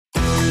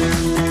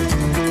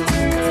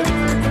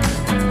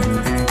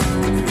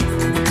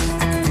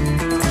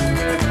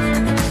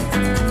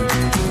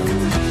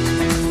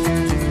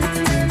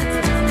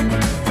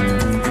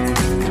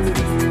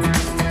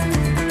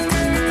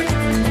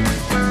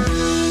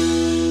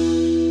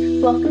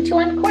Welcome to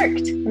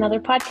Uncorked,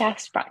 another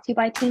podcast brought to you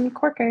by Team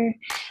Corker.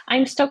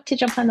 I'm stoked to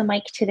jump on the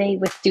mic today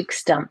with Duke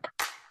Stump.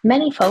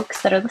 Many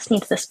folks that are listening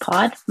to this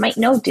pod might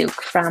know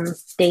Duke from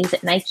days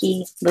at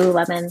Nike,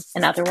 Lululemon,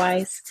 and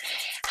otherwise.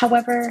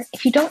 However,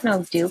 if you don't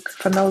know Duke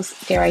from those,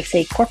 dare I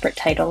say, corporate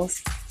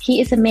titles,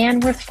 he is a man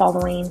worth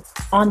following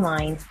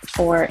online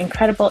for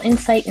incredible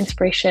insight,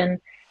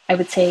 inspiration, I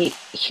would say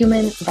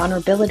human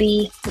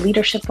vulnerability,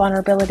 leadership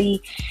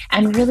vulnerability,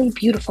 and really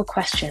beautiful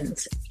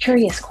questions,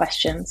 curious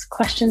questions,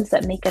 questions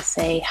that make us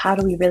say, how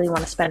do we really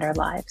want to spend our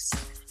lives?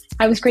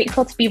 I was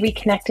grateful to be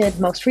reconnected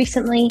most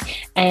recently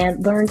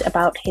and learned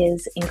about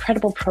his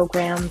incredible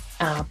program,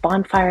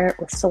 Bonfire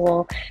with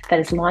Soul, that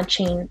is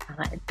launching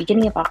at the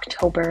beginning of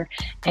October.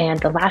 And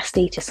the last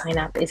day to sign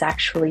up is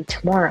actually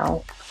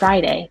tomorrow,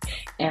 Friday.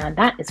 And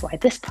that is why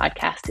this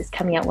podcast is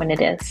coming out when it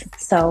is.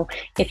 So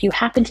if you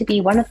happen to be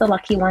one of the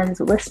lucky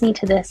ones listening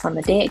to this on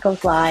the day it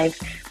goes live,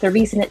 the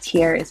reason it's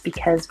here is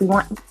because we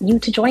want you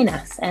to join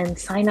us and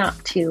sign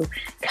up to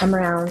come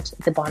around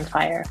the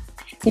bonfire.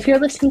 If you're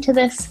listening to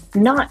this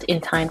not in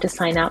time to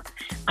sign up,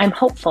 I'm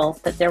hopeful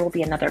that there will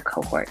be another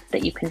cohort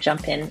that you can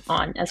jump in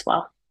on as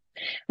well.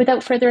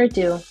 Without further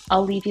ado,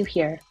 I'll leave you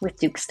here with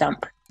Duke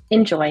Stump.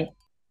 Enjoy.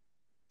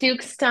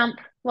 Duke Stump,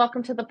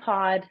 welcome to the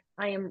pod.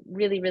 I am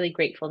really, really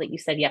grateful that you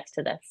said yes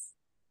to this.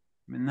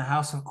 I'm in the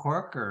house of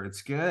Corker.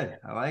 It's good.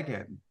 I like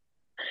it.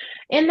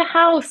 In the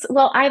house.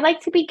 Well, I'd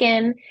like to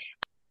begin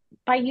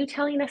by you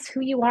telling us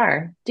who you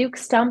are. Duke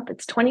Stump,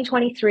 it's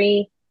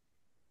 2023.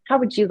 How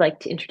would you like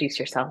to introduce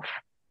yourself?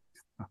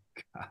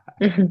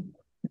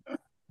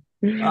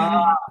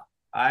 I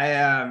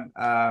am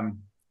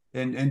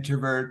an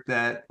introvert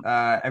that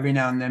every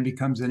now and then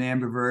becomes an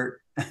ambivert.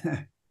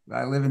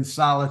 I live in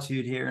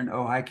solitude here in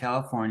Ojai,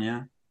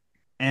 California.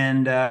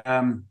 And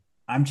I'm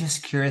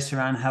just curious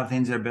around how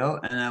things are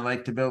built. And I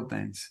like to build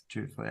things,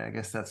 truthfully. I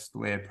guess that's the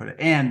way I put it.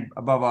 And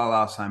above all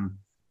else, I'm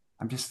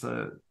just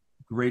a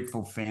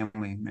grateful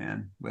family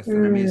man with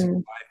an amazing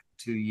wife,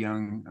 two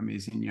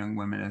amazing young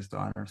women as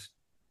daughters.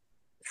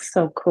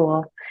 So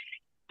cool.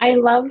 I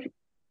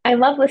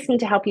love listening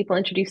to how people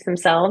introduce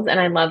themselves, and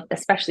I love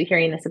especially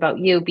hearing this about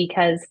you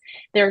because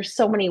there are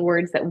so many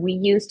words that we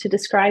use to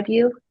describe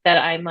you that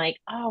I'm like,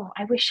 oh,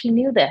 I wish he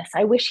knew this.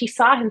 I wish he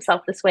saw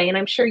himself this way. And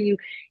I'm sure you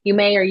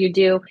may or you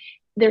do.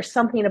 There's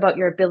something about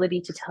your ability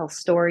to tell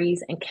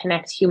stories and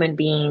connect human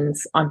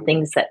beings on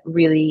things that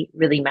really,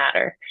 really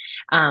matter.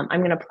 I'm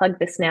going to plug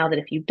this now that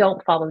if you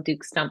don't follow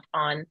Duke Stump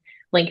on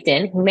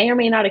LinkedIn, who may or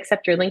may not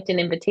accept your LinkedIn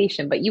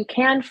invitation, but you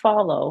can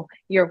follow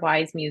your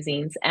wise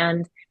musings.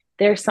 And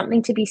there's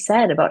something to be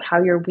said about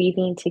how you're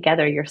weaving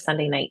together your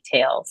Sunday night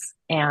tales.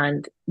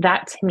 And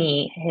that to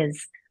me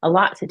has a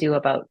lot to do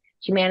about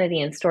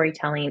humanity and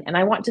storytelling. And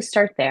I want to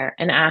start there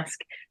and ask,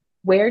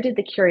 where did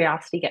the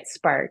curiosity get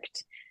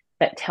sparked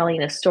that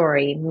telling a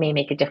story may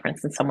make a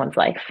difference in someone's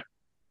life?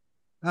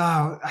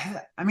 Oh,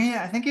 I mean,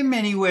 I think in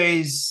many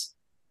ways,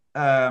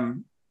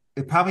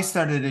 it probably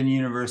started in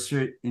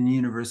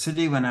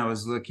university when I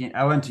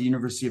went to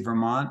University of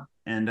Vermont,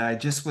 and I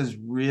just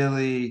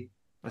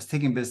I was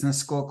taking business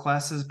school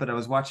classes, but I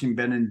was watching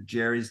Ben and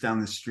Jerry's down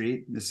the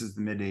street. This is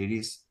the mid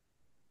 80s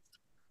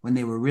when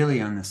they were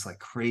really on this like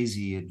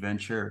crazy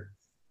adventure.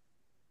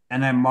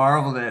 And I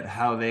marveled at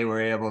how they were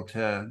able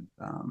to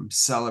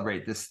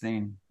celebrate this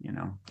thing,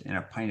 in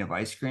a pint of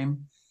ice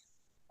cream.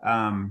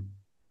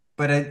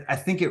 But I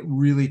think it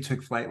really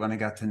took flight when I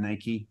got to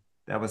Nike.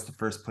 That was the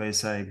first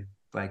place I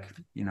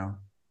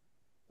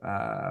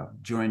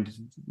joined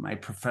my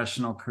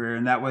professional career.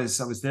 And I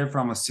was there for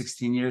almost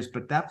 16 years,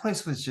 but that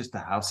place was just a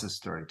house of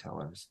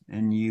storytellers.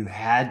 And you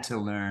had to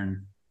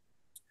learn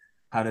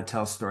how to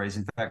tell stories.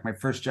 In fact, my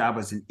first job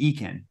was in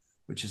Econ,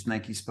 which is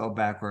Nike spelled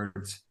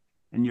backwards.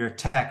 And you're a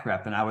tech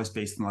rep. And I was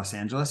based in Los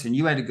Angeles. And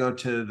you had to go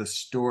to the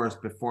stores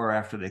before or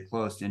after they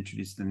closed to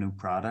introduce the new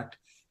product.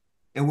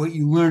 And what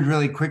you learned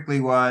really quickly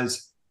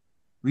was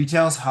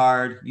retail's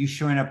hard. You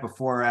showing up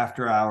before or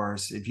after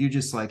hours. If you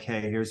just like,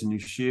 hey, here's a new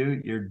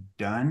shoe, you're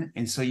done.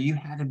 And so you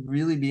had to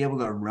really be able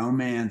to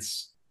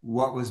romance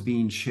what was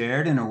being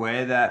shared in a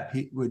way that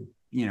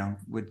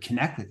would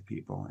connect with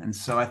people. And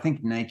so I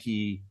think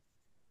Nike,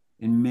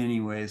 in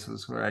many ways,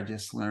 was where I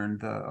just learned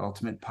the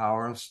ultimate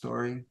power of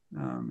story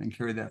and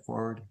carried that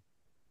forward.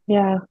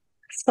 Yeah,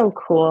 so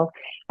cool.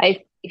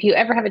 If you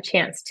ever have a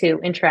chance to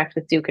interact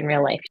with Duke in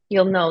real life,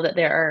 you'll know that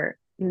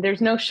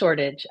there's no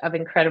shortage of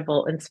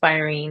incredible,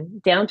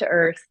 inspiring, down to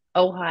earth,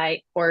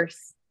 Ojai,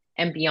 horse,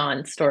 and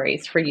beyond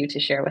stories for you to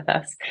share with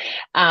us.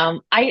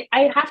 I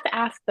have to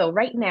ask though,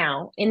 right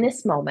now, in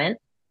this moment,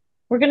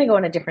 we're going to go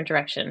in a different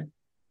direction.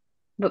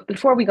 But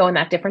before we go in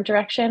that different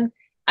direction,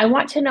 I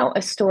want to know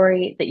a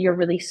story that you're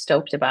really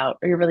stoked about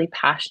or you're really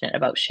passionate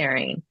about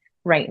sharing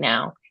right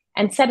now.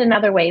 And said in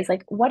other ways,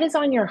 like what is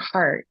on your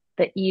heart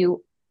that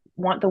you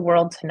want the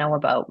world to know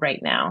about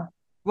right now?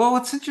 Well,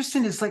 what's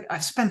interesting is like I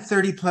spent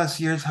 30 plus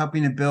years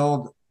helping to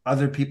build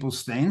other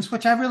people's things,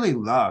 which I really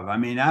love. I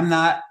mean,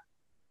 I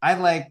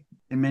like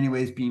in many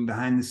ways being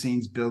behind the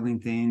scenes, building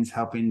things,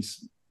 helping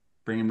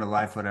bring them to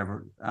life,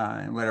 whatever,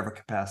 in whatever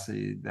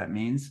capacity that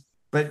means.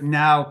 but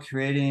now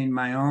creating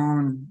my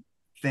own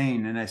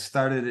thing. And I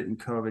started it in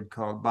COVID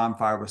called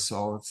Bonfire with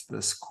Soul. It's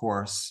this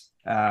course.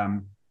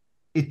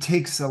 It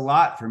takes a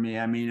lot for me.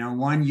 I mean, on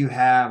one,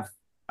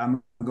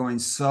 I'm going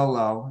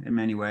solo in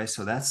many ways.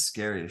 So that's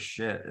scary as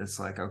shit. It's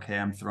like, okay,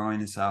 I'm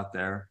throwing this out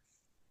there.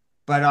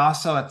 But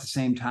also at the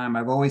same time,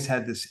 I've always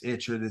had this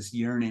itch or this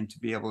yearning to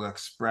be able to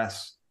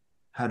express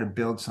how to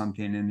build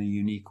something in a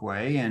unique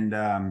way. And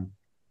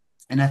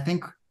I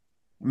think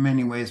in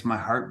many ways my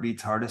heart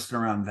beats hardest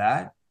around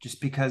that,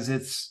 just because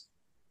it's,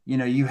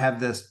 you have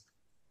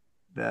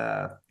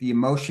the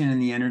emotion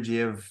and the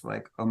energy of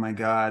like, oh my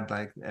God,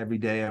 like every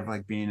day of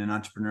like being an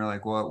entrepreneur,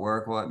 like will it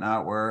work, will it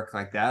not work,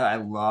 like that. I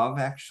love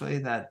actually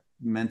that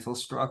mental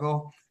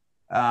struggle.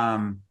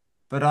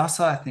 But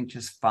also I think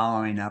just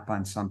following up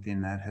on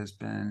something that has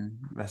been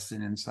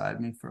resting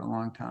inside me for a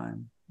long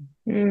time.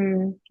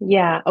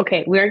 Yeah.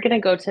 Okay. We're going to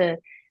go to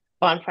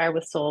Bonfire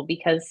with Soul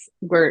because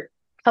we're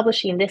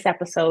publishing this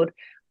episode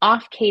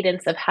off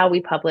cadence of how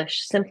we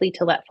publish, simply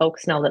to let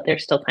folks know that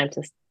there's still time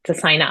to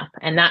sign up.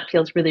 And that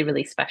feels really,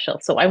 really special.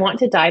 So I want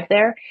to dive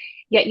there.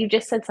 Yet you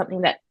just said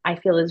something that I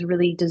feel is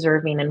really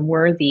deserving and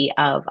worthy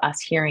of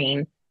us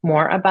hearing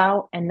more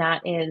about. And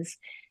that is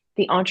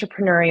the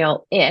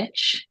entrepreneurial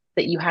itch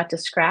that you had to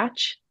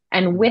scratch.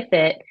 And with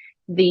it,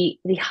 the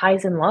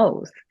highs and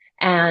lows.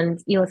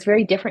 And it's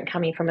very different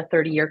coming from a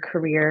 30-year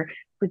career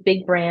with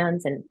big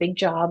brands and big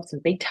jobs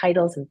and big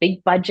titles and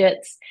big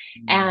budgets.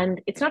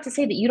 And it's not to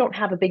say that you don't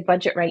have a big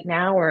budget right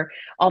now or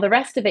all the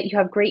rest of it. You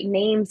have great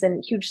names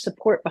and huge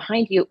support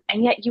behind you,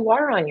 and yet you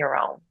are on your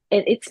own.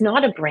 It's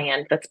not a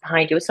brand that's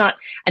behind you. It's not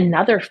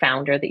another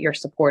founder that you're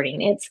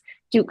supporting. It's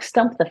Duke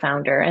Stump, the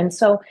founder. And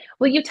so,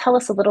 will you tell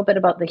us a little bit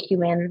about the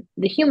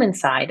human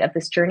side of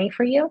this journey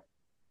for you?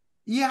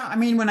 Yeah, I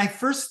mean, when I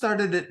first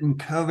started it in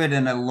COVID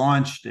and I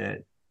launched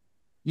it,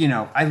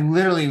 I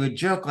literally would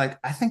joke like,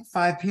 I think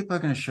 5 people are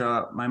going to show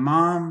up: my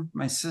mom,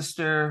 my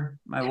sister,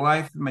 my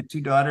wife, my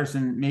 2 daughters,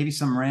 and maybe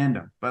some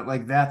random. But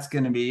like, that's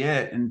going to be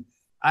it. And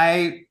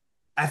I,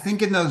 I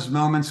think in those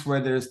moments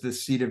where there's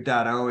this seed of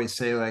doubt, I always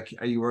say like,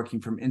 are you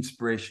working from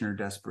inspiration or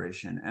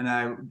desperation? And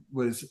I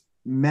was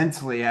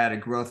mentally at a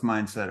growth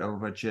mindset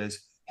of which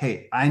is,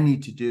 hey, I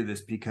need to do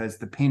this because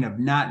the pain of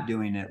not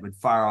doing it would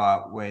far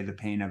outweigh the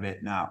pain of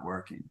it not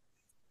working.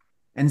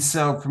 And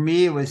so for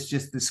me, it was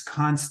just this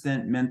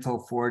constant mental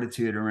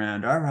fortitude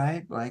around, all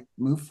right, like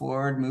move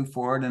forward, move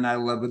forward. And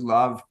would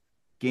love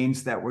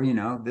games that were,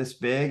 this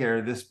big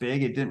or this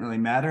big. It didn't really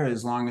matter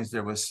as long as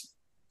there was,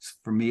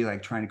 for me,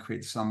 like trying to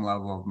create some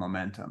level of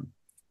momentum.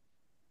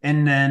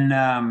 And then,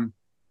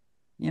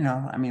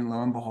 I mean,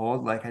 lo and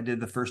behold, like I did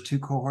the first 2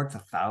 cohorts,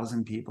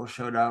 1,000 people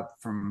showed up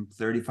from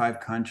 35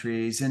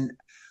 countries. And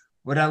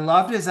what I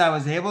loved is I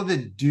was able to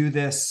do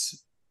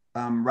this,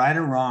 right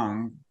or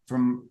wrong,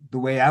 from the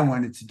way I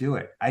wanted to do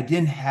it. I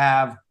didn't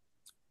have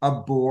a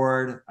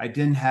board. I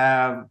didn't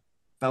have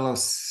fellow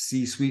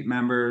C-suite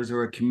members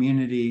or a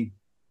community,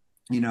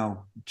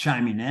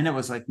 chiming in. It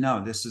was like,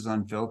 no, this is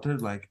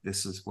unfiltered. Like,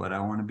 this is what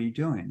I want to be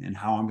doing and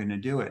how I'm going to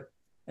do it.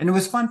 And it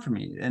was fun for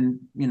me.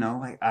 And,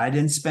 like I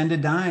didn't spend a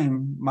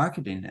dime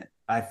marketing it.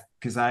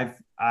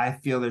 I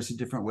feel there's a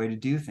different way to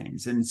do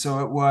things. And so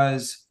it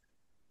was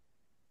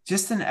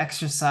just an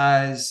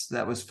exercise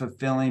that was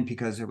fulfilling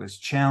because it was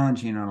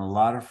challenging on a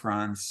lot of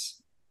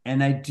fronts.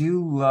 And I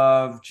do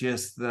love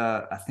just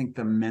I think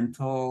the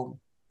mental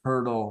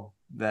hurdle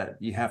that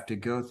you have to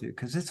go through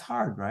because it's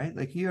hard, right?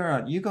 Like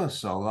you go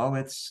solo.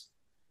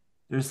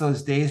 There's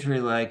those days where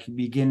you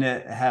begin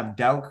to have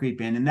doubt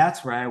creep in. And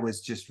that's where I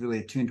was just really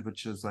attuned,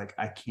 which was like,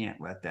 I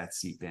can't let that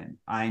seep in.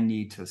 I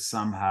need to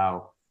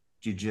somehow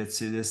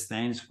jujitsu this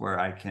things where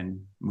I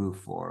can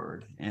move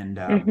forward. And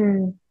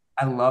Mm-hmm.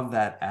 I love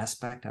that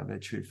aspect of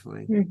it,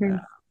 truthfully, Mm-hmm. because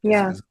it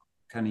Yeah. was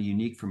kind of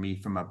unique for me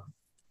from a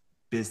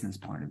business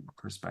point of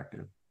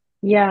perspective.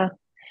 Yeah.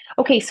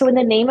 Okay. So, in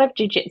the name of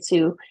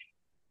jujitsu,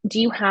 do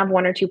you have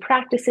one or two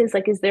practices?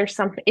 Like, is there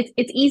something?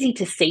 It's easy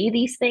to say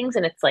these things,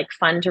 and it's like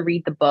fun to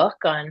read the book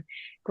on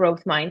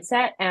growth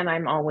mindset. And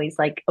I'm always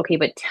like, okay,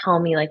 but tell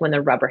me, like, when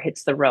the rubber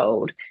hits the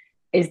road,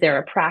 is there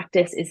a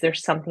practice? Is there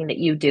something that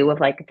you do of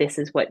like, this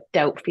is what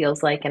doubt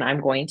feels like, and I'm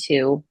going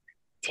to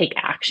take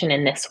action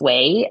in this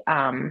way?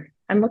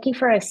 I'm looking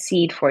for a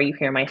seed for you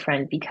here, my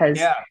friend, because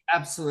Yeah,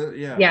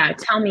 absolutely. Yeah. yeah,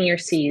 tell me your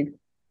seed.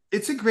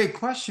 It's a great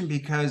question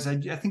because I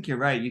think you're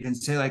right. You can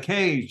say like,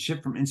 hey,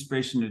 shift from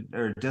inspiration to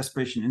or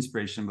desperation to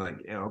inspiration, but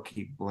like, yeah,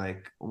 okay,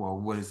 like, well,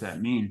 what does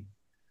that mean?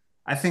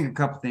 I think a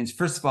couple things.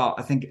 First of all,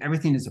 I think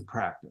everything is a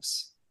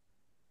practice.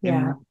 Yeah.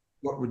 And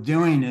what we're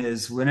doing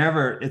is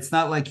whenever it's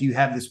not like you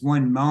have this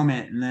one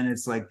moment and then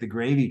it's like the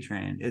gravy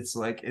train. It's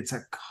like it's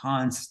a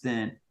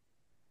constant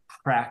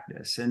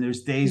practice. And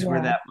there's days where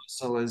Yeah. that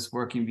muscle is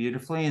working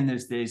beautifully, and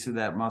there's days where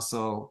that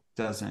muscle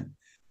doesn't.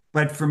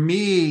 But for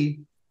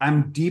me,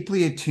 I'm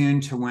deeply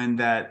attuned to when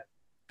that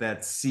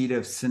seed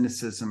of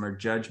cynicism or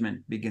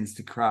judgment begins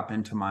to crop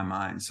into my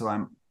mind. So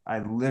I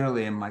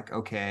literally am like,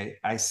 okay,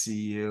 I see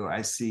you,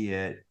 I see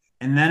it.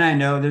 And then I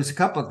know there's a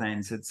couple of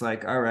things. It's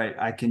like, all right,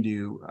 I can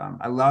do,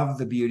 I love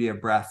the beauty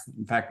of breath.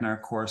 In fact, in our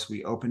course,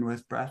 we open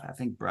with breath. I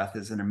think breath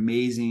is an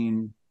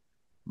amazing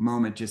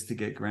moment just to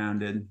get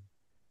grounded.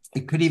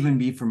 It could even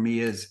be for me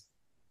as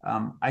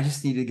I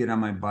just need to get on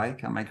my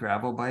bike, on my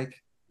gravel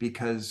bike,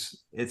 because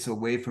it's a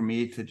way for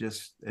me to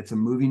just, it's a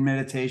moving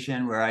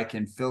meditation where I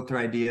can filter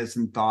ideas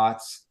and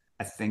thoughts.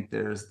 I think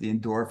there's the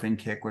endorphin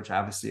kick, which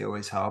obviously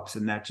always helps.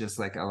 And that just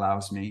like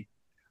allows me.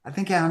 I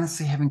think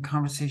honestly, having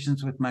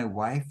conversations with my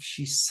wife,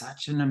 she's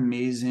such an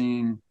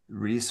amazing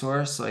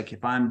resource. Like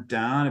if I'm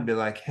down, I'd be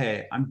like,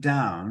 hey, I'm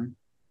down.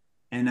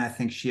 And I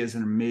think she has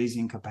an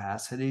amazing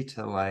capacity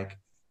to like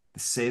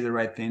say the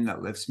right thing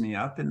that lifts me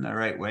up in the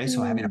right way.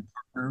 So having a Mm,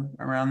 partner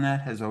around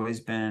that has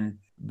always been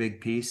a big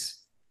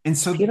piece. And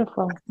it's so I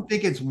beautiful. don't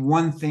think it's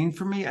one thing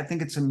for me. I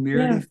think it's a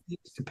myriad Yeah. of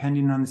things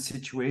depending on the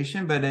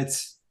situation, but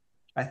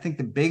I think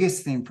the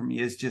biggest thing for me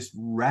is just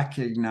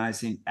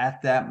recognizing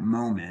at that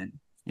moment.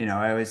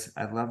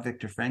 I love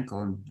Viktor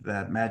Frankl and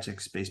that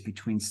magic space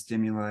between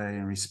stimuli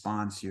and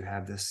response. You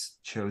have this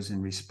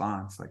chosen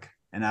response, like,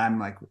 and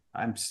I'm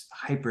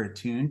hyper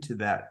attuned to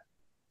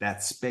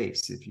that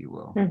space, if you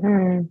will.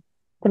 Hmm.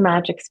 The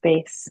magic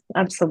space.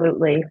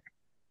 Absolutely.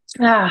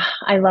 Ah,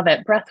 I love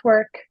it. Breath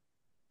work,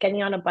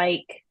 getting on a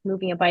bike,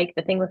 moving a bike.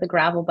 The thing with a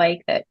gravel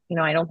bike that,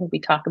 I don't think we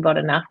talk about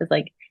enough is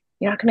like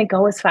you're not going to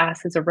go as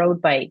fast as a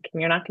road bike,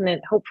 and you're not going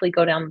to hopefully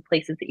go down the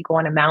places that you go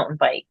on a mountain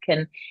bike.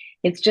 And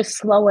it's just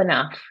slow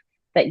enough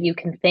that you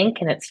can think,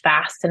 and it's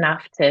fast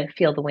enough to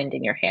feel the wind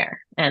in your hair.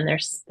 And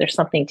there's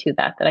something to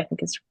that I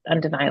think is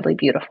undeniably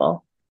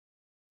beautiful.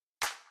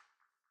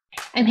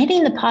 I'm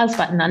hitting the pause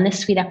button on this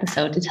sweet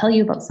episode to tell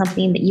you about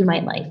something that you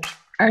might like.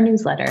 Our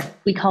newsletter.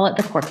 We call it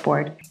the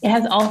Corkboard. It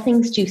has all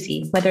things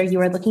juicy, whether you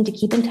are looking to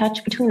keep in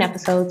touch between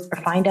episodes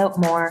or find out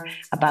more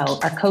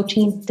about our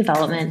coaching,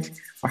 development,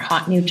 or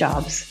hot new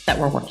jobs that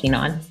we're working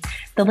on.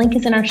 The link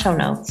is in our show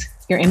notes.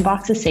 Your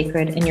inbox is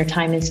sacred and your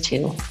time is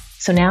too.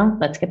 So now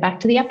let's get back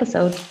to the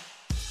episode.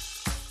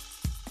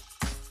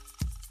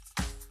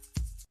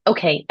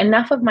 Okay,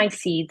 enough of my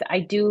seeds.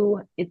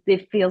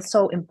 It feels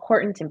so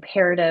important,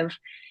 imperative.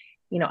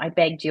 I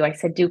begged you. I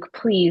said, Duke,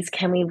 please,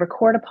 can we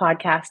record a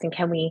podcast and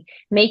can we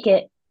make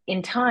it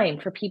in time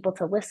for people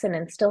to listen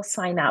and still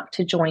sign up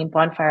to join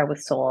Bonfire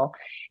with Soul?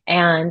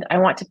 And I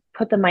want to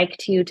put the mic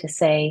to you to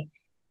say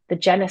the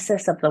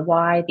genesis of the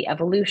why, the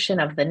evolution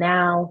of the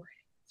now.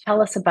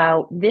 Tell us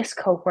about this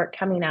cohort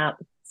coming up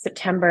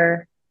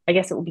September. I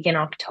guess it will begin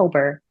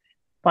October,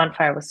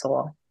 Bonfire with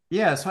Soul.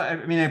 Yeah, so I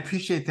mean, I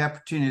appreciate the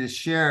opportunity to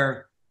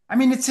share. I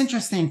mean, it's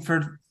interesting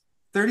for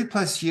 30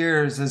 plus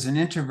years as an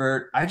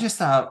introvert, I just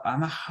thought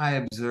I'm a high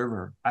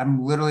observer.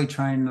 I'm literally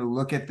trying to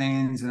look at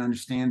things and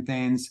understand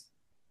things.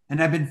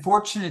 And I've been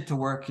fortunate to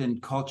work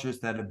in cultures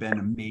that have been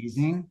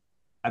amazing.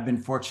 I've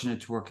been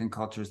fortunate to work in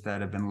cultures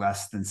that have been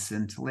less than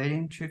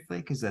scintillating,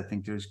 truthfully, because I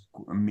think there's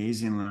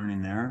amazing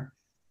learning there.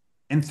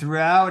 And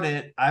throughout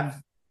it, I've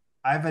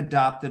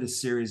adopted a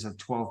series of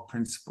 12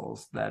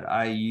 principles that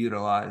I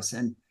utilize.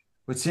 And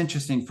what's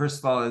interesting, first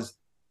of all, is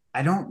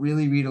I don't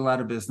really read a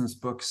lot of business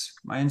books.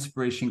 My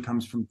inspiration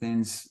comes from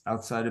things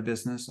outside of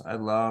business. I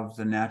love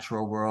the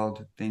natural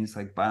world, things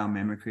like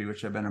biomimicry,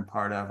 which I've been a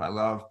part of. I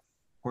love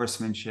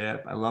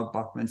horsemanship. I love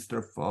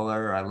Buckminster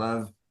Fuller. I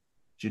love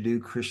Jiddu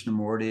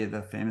Krishnamurti,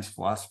 the famous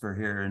philosopher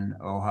here in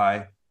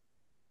Ojai.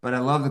 But I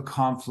love the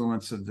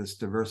confluence of this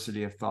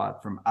diversity of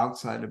thought from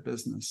outside of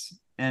business.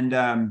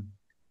 And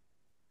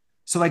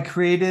so I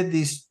created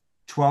these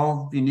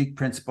 12 unique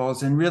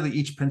principles, and really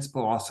each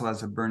principle also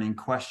has a burning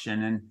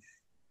question. And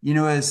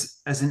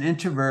as an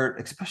introvert,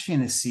 especially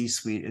in a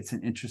C-suite, it's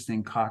an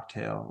interesting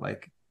cocktail.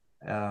 Like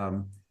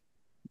um,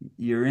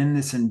 you're in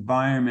this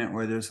environment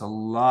where there's a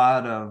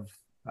lot of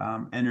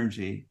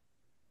energy,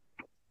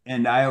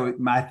 and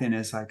my thing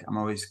is like I'm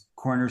always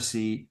corner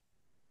seat.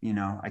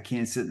 I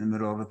can't sit in the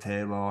middle of a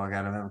table. I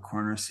got to have a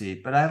corner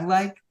seat. But I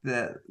like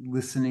the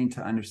listening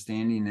to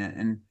understanding it,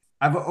 and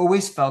I've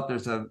always felt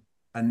there's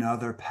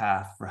another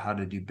path for how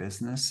to do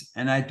business.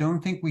 And I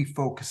don't think we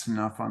focus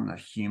enough on the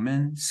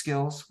human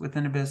skills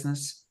within a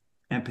business: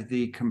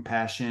 empathy,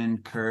 compassion,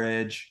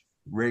 courage,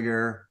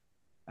 rigor.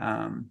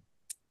 And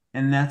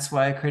that's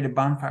why I created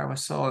Bonfire with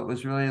Soul. It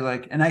was really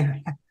like, and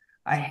I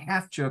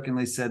half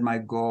jokingly said my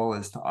goal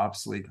is to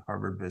obsolete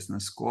Harvard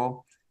Business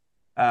School.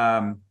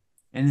 Um,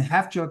 and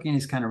half joking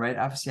is kind of right.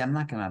 Obviously, I'm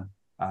not going to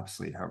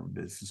obsolete Harvard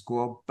Business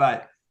School,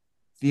 but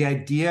the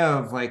idea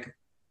of like,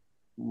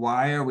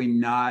 why are we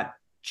not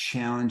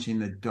challenging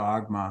the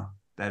dogma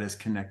that is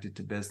connected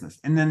to business?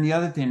 And then the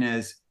other thing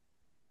is,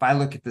 if I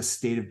look at the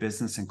state of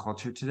business and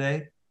culture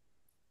today,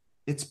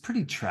 it's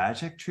pretty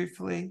tragic,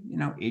 truthfully.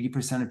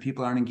 80% of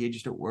people aren't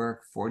engaged at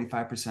work.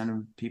 45%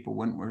 of people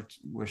wouldn't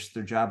wish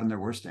their job on their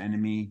worst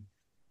enemy.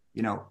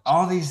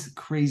 All these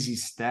crazy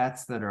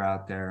stats that are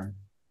out there.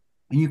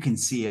 And you can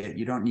see it.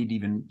 You don't need to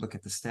even look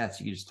at the stats.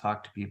 You can just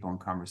talk to people in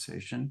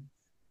conversation.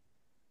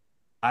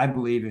 I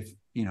believe if,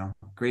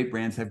 great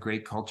brands have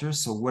great cultures.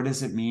 So what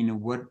does it mean?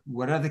 And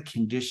what are the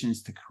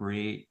conditions to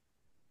create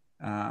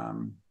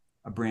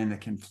a brand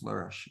that can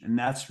flourish. And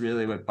that's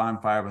really what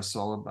Bonfire was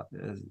all about,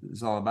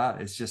 is all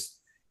about.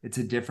 It's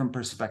a different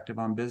perspective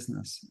on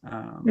business.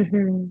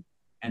 Mm-hmm.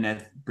 And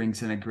it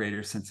brings in a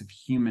greater sense of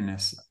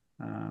humanness,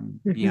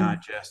 Mm-hmm.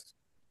 beyond just,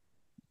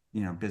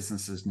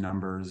 businesses,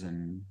 numbers,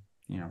 and,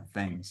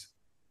 things.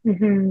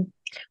 Mm-hmm.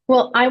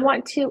 Well, I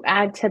want to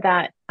add to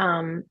that,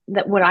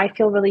 that what I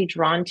feel really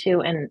drawn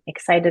to and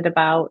excited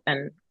about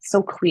and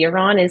so clear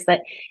on is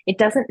that it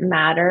doesn't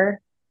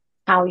matter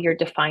how you're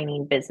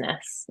defining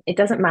business. It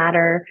doesn't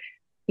matter,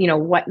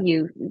 what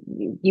you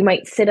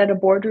might sit at a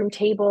boardroom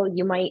table,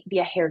 you might be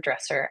a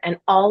hairdresser, and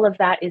all of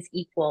that is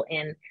equal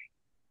in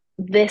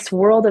this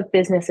world of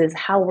business is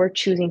how we're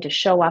choosing to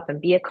show up and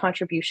be a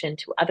contribution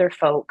to other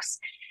folks.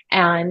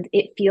 And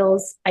it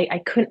feels,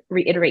 I couldn't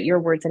reiterate your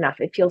words enough.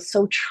 It feels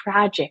so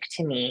tragic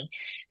to me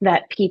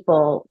that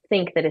people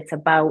think that it's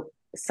about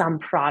some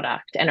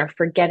product and are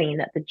forgetting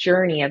that the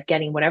journey of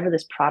getting whatever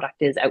this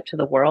product is out to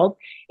the world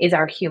is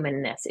our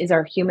humanness, is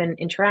our human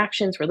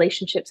interactions,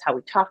 relationships, how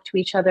we talk to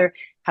each other,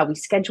 how we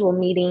schedule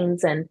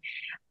meetings. And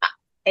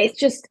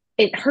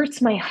it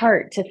hurts my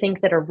heart to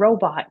think that a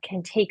robot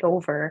can take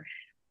over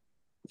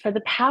for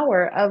the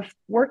power of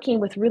working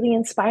with really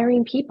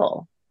inspiring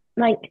people.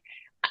 Like,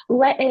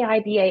 let AI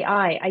be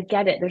AI. I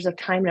get it. There's a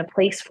time and a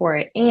place for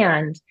it.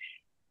 And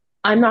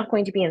I'm not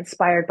going to be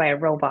inspired by a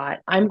robot.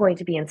 I'm going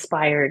to be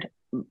inspired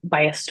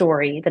by a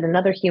story that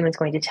another human is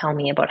going to tell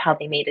me about how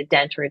they made a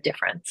dent or a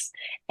difference.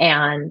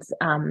 And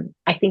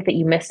I think that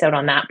you missed out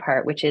on that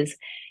part, which is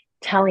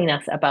telling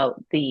us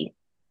about the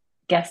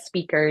guest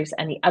speakers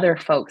and the other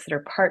folks that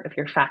are part of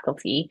your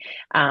faculty,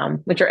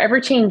 which are ever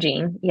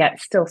changing,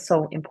 yet still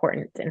so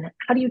important. And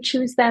how do you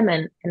choose them?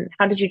 And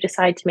how did you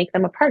decide to make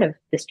them a part of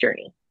this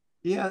journey?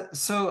 Yeah.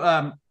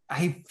 So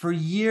for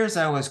years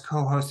I was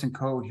co-host and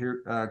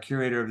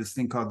co-curator of this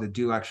thing called the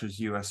Do Lectures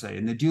USA,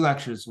 and the Do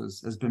Lectures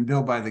has been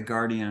billed by the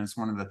Guardian as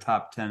one of the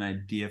top 10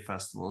 idea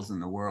festivals in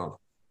the world.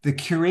 The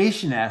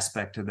curation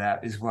aspect of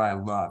that is what I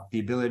love, the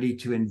ability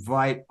to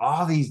invite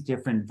all these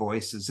different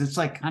voices. It's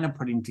like kind of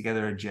putting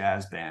together a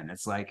jazz band.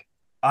 It's like,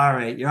 all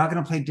right, you're all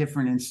going to play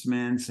different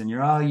instruments and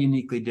you're all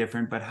uniquely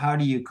different, but how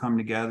do you come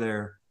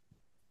together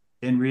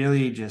and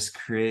really just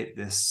create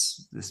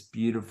this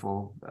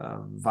beautiful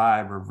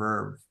vibe or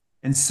verb?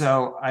 And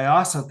so I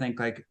also think,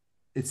 like,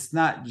 it's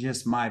not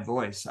just my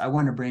voice. I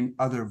want to bring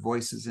other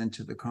voices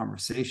into the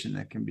conversation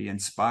that can be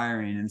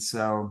inspiring. And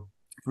so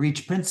for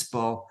each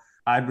principal,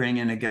 I bring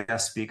in a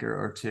guest speaker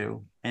or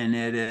two, and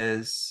it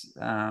is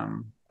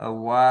a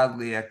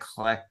wildly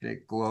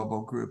eclectic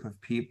global group of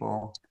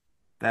people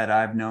that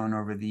I've known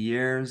over the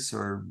years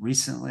or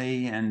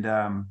recently. And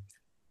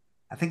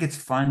I think it's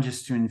fun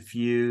just to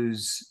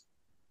infuse,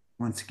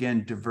 once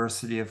again,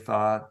 diversity of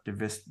thought,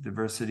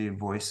 diversity of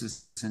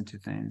voices into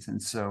things.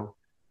 And so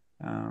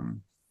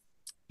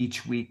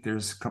each week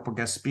there's a couple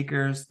guest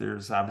speakers.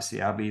 There's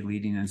obviously, I'll be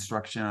leading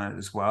instruction on it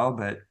as well,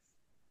 but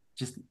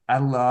just, I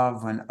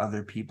love when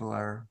other people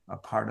are a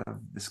part of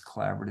this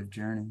collaborative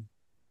journey.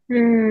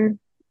 Mm,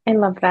 I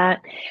love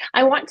that.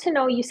 I want to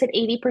know, you said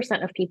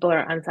 80% of people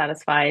are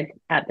unsatisfied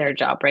at their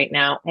job right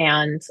now,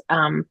 and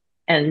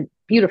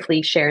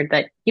beautifully shared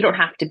that you don't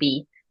have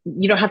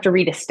to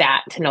read a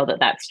stat to know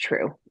that that's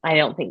true. I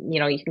don't think,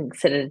 you can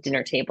sit at a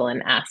dinner table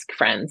and ask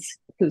friends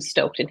who's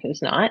stoked and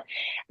who's not.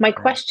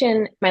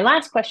 Right. My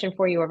last question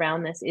for you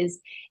around this is,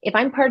 if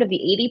I'm part of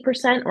the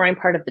 80% or I'm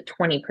part of the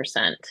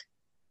 20%,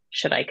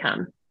 should I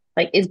come?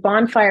 Like, is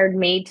Bonfire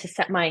made to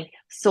set my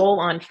soul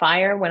on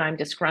fire when I'm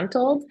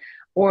disgruntled?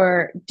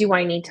 Or do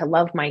I need to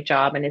love my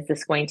job? And is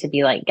this going to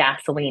be like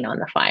gasoline on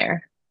the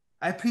fire?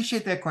 I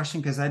appreciate that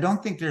question because I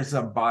don't think there's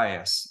a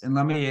bias. And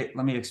let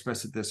me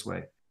express it this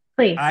way.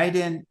 Please. I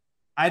didn't,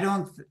 I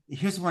don't,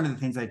 here's one of the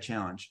things I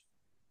challenge.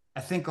 I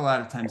think a lot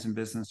of times in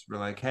business, we're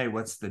like, hey,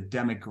 what's the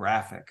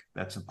demographic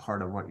that's a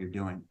part of what you're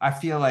doing? I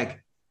feel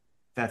like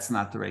that's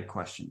not the right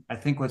question. I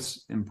think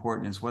what's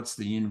important is, what's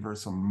the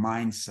universal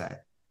mindset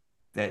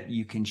that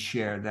you can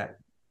share, that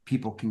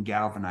people can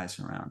galvanize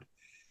around?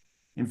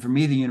 And for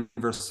me, the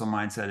universal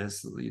mindset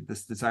is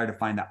this desire to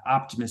find the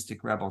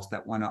optimistic rebels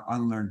that want to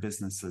unlearn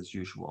business as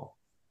usual.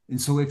 And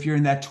so if you're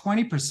in that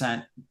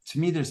 20%, to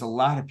me, there's a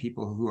lot of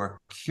people who are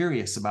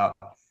curious about,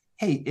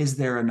 hey, is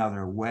there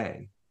another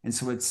way? And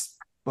so it's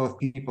both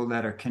people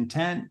that are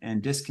content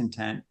and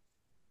discontent.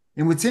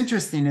 And what's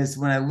interesting is,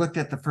 when I looked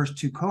at the first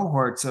two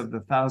cohorts of the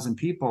 1,000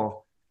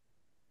 people,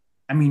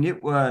 I mean,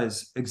 it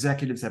was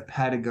executives at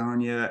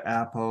Patagonia,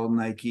 Apple,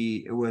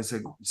 Nike. It was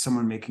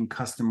someone making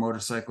custom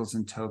motorcycles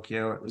in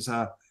Tokyo. It was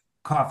a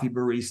coffee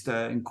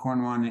barista in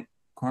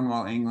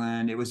Cornwall,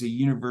 England. It was a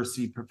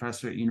university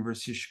professor at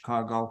University of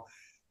Chicago.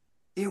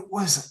 It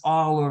was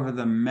all over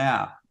the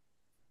map.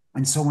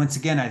 And so once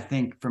again, I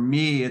think for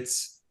me,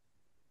 it's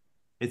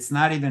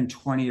not even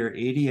 20 or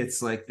 80.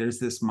 It's like, there's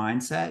this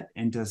mindset.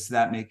 And does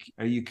that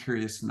are you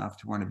curious enough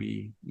to want to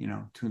be,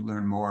 to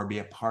learn more, be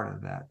a part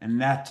of that?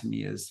 And that to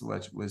me is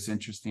what was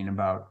interesting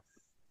about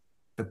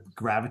the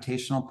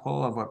gravitational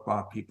pull of what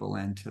brought people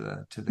into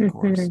the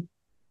course. Mhm.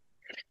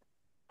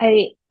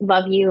 I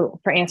love you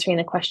for answering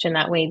the question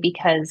that way,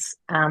 because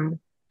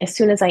as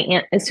soon as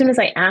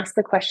I asked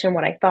the question,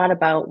 what I thought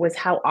about was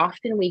how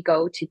often we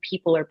go to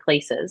people or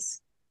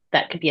places,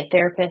 that could be a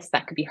therapist,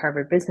 that could be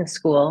Harvard Business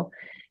School,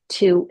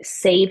 to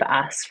save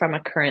us from a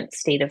current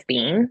state of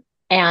being.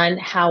 And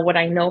how what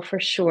I know for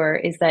sure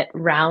is that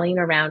rallying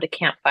around a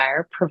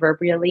campfire,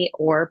 proverbially,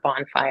 or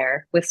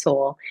bonfire with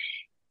soul,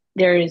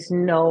 there is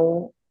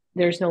no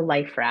there's no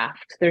life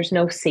raft. There's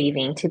no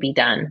saving to be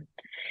done.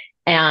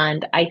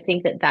 And I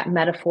think that that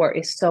metaphor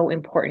is so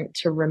important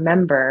to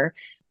remember,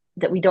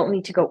 that we don't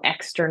need to go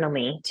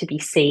externally to be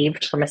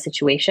saved from a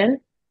situation.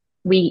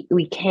 We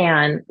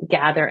can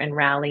gather and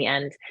rally,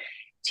 and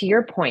to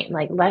your point,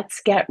 like,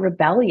 let's get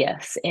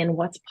rebellious in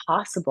what's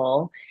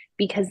possible,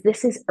 because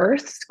this is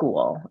Earth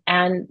School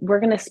and we're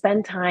going to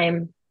spend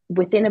time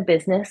within a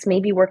business,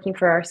 maybe working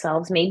for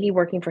ourselves, maybe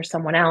working for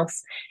someone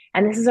else.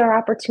 And this is our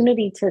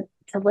opportunity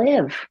to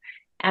live.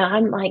 And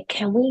I'm like,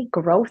 can we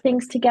grow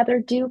things together,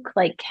 Duke?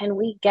 Like, can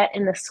we get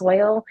in the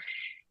soil?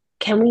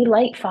 Can we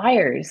light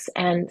fires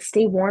and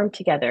stay warm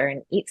together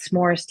and eat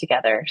s'mores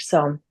together?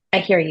 So I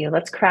hear you.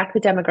 Let's crack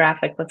the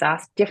demographic. Let's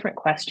ask different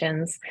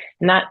questions.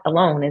 And that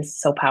alone is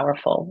so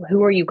powerful.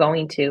 Who are you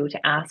going to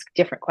ask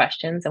different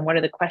questions? And what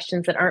are the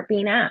questions that aren't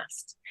being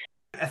asked?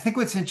 I think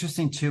what's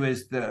interesting too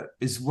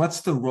is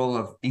what's the role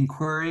of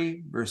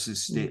inquiry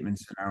versus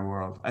statements in our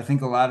world. I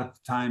think a lot of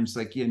times,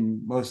 like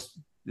in most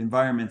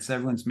environments,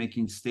 everyone's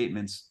making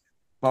statements,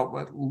 but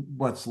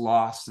what's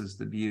lost is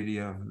the beauty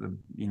of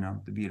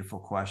the beautiful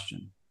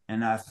question.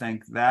 And I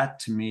think that,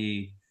 to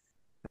me,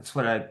 that's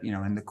what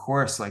in the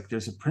course, like,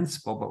 there's a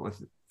principle, but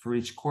for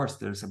each course,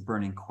 there's a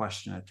burning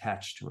question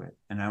attached to it.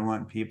 And I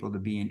want people to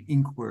be in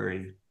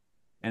inquiry.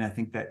 And I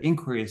think that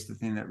inquiry is the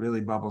thing that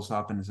really bubbles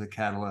up and is a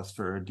catalyst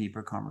for a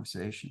deeper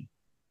conversation.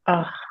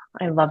 Oh,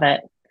 I love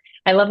it.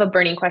 I love a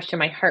burning question.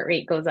 My heart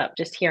rate goes up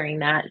just hearing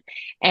that.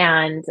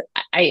 And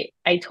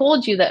I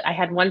told you that I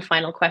had one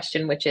final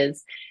question, which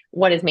is,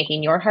 what is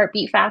making your heart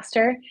beat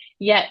faster?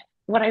 Yet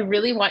what I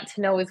really want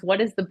to know is, what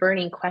is the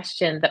burning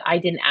question that I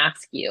didn't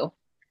ask you,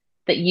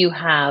 that you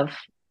have?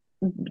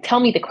 Tell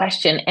me the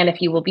question. And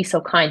if you will be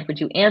so kind, would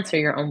you answer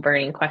your own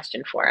burning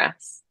question for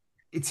us?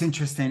 It's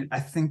interesting. I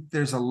think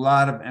there's a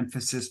lot of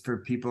emphasis for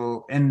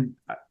people, and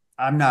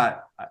I'm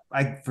not,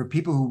 for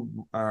people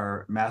who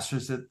are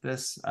masters at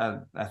this,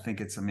 I think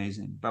it's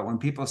amazing. But when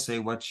people say,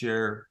 what's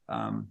your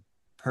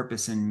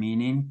purpose and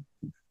meaning?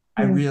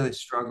 I really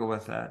struggle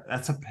with that.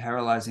 That's a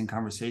paralyzing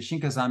conversation,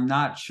 because I'm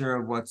not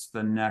sure what's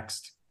the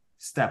next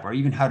step or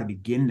even how to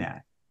begin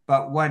that.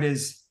 But what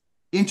is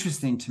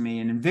interesting to me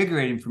and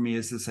invigorating for me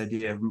is this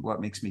idea of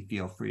what makes me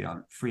feel free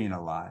and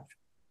alive.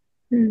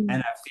 And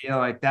I feel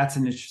like that's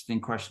an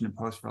interesting question to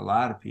pose for a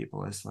lot of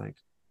people. Is like,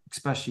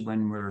 especially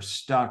when we're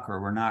stuck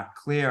or we're not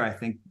clear, I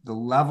think the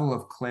level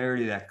of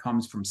clarity that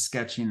comes from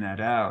sketching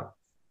that out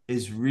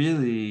is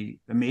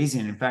really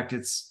amazing. In fact,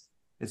 it's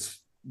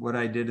what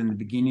I did in the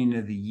beginning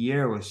of the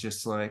year was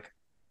just like,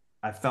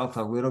 I felt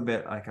a little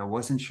bit like I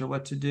wasn't sure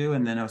what to do.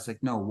 And then I was like,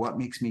 no, what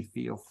makes me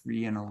feel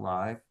free and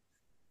alive?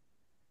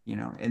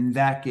 And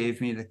that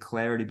gave me the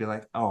clarity to be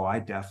like, oh, I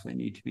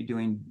definitely need to be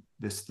doing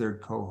this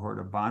third cohort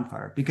of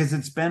Bonfire, because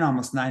it's been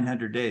almost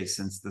 900 days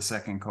since the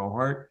second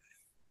cohort.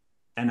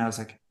 And I was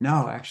like,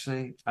 no,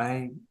 actually,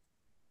 I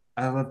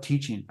love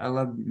teaching. I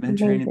love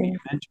mentoring and being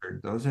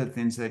mentored. Those are the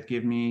things that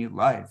give me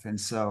life. And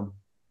so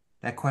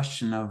that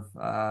question of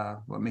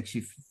what makes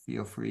you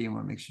feel free and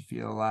what makes you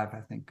feel alive, I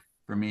think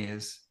for me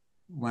is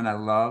one I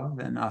love.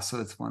 And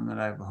also it's one that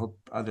I hope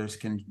others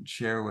can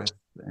share with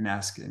and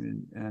ask,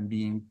 and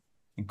being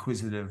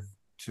inquisitive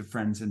to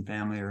friends and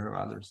family or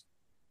others.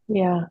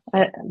 Yeah,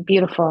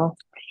 beautiful.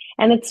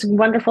 And it's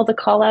wonderful to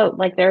call out,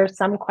 like, there are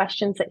some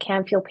questions that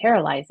can feel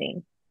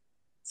paralyzing.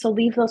 So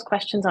leave those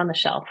questions on the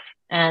shelf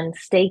and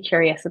stay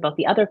curious about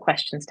the other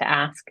questions to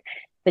ask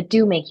that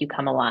do make you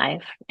come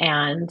alive.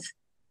 And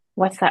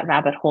what's that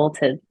rabbit hole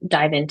to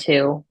dive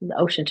into, the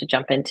ocean to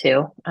jump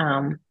into?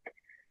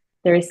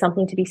 There is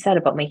something to be said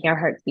about making our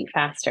hearts beat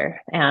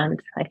faster. And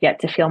I've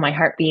yet to feel my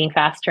heart beating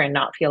faster and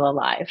not feel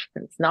alive.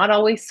 It's not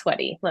always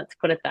sweaty. Let's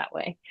put it that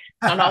way.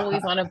 It's not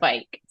always on a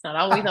bike. It's not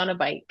always on a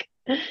bike.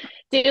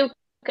 Duke,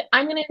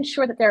 I'm going to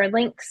ensure that there are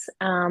links.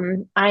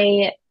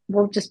 I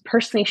will just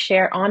personally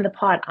share on the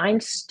pod.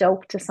 I'm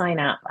stoked to sign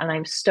up, and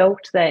I'm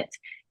stoked that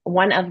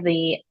one of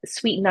the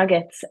sweet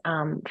nuggets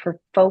for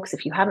folks,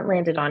 if you haven't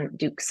landed on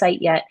Duke's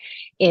site yet,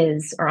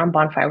 or on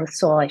Bonfire with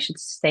Soul, I should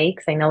say,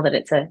 because I know that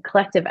it's a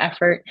collective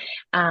effort,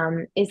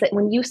 is that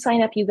when you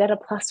sign up, you get a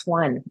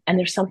 +1. And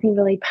there's something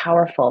really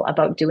powerful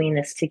about doing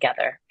this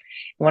together.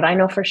 And what I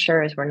know for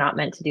sure is we're not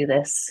meant to do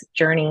this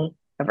journey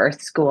of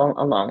Earth School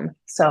alone.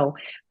 So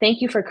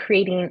thank you for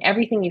creating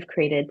everything you've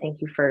created.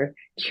 Thank you for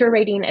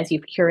curating as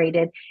you've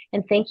curated.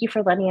 And thank you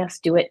for letting us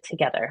do it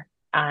together.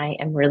 I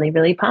am really,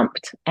 really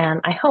pumped.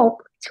 And I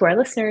hope, to our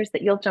listeners,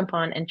 that you'll jump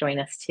on and join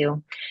us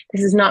too.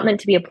 This is not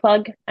meant to be a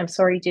plug. I'm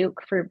sorry, Duke,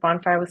 for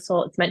Bonfire with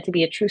Soul. It's meant to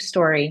be a true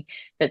story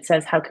that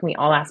says, how can we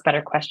all ask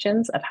better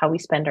questions of how we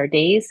spend our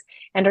days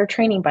and our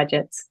training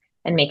budgets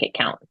and make it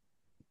count?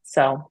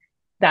 So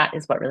that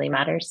is what really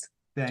matters.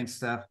 Thanks,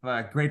 Steph.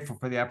 Grateful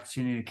for the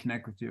opportunity to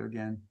connect with you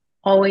again.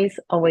 Always,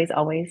 always,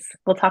 always.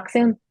 We'll talk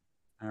soon.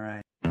 All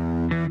right.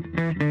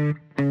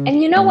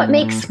 And you know what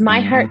makes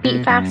my heart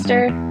beat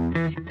faster?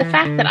 The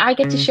fact that I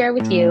get to share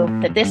with you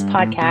that this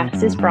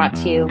podcast is brought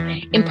to you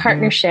in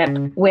partnership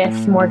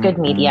with More Good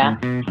Media.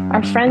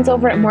 Our friends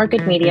over at More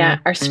Good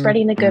Media are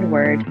spreading the good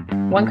word,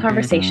 one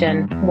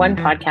conversation, one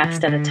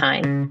podcast at a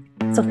time.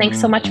 So thanks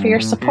so much for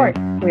your support.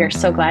 We are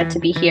so glad to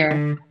be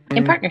here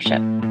in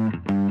partnership.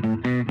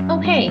 Oh,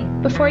 hey,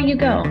 before you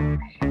go,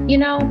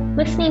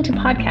 listening to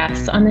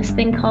podcasts on this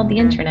thing called the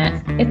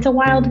internet, it's a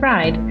wild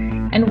ride.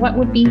 And what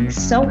would be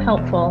so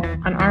helpful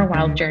on our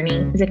wild journey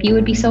is if you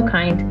would be so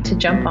kind to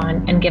jump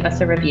on and give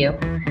us a review.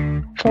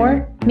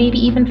 4, maybe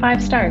even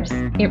 5 stars.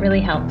 It really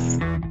helps.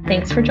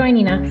 Thanks for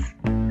joining us.